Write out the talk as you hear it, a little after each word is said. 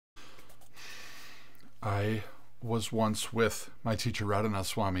I was once with my teacher Radhanath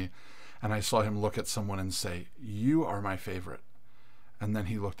Swami, and I saw him look at someone and say, "You are my favorite." And then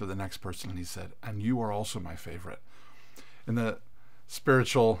he looked at the next person and he said, "And you are also my favorite." In the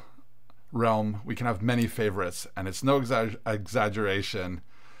spiritual realm, we can have many favorites, and it's no exaggeration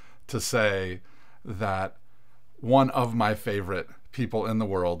to say that one of my favorite people in the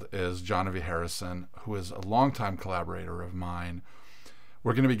world is Jahnavi Harrison, who is a longtime collaborator of mine.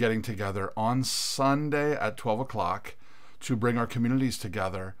 We're going to be getting together on Sunday at 12 o'clock to bring our communities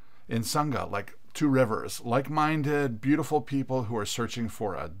together in Sangha, like two rivers, like-minded, beautiful people who are searching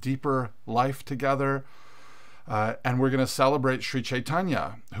for a deeper life together. And we're going to celebrate Sri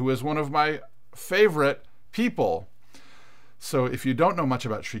Caitanya, who is one of my favorite people. So if you don't know much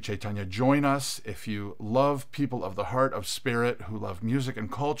about Sri Caitanya, join us. If you love people of the heart, of spirit, who love music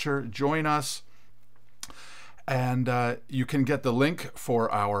and culture, join us. And you can get the link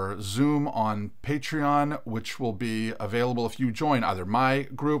for our Zoom on Patreon, which will be available if you join either my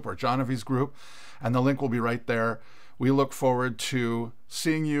group or Jahnavi's group. And the link will be right there. We look forward to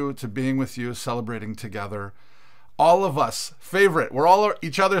seeing you, to being with you, celebrating together. All of us, favorite. We're all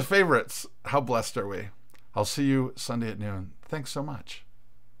each other's favorites. How blessed are we? I'll see you Sunday at noon. Thanks so much.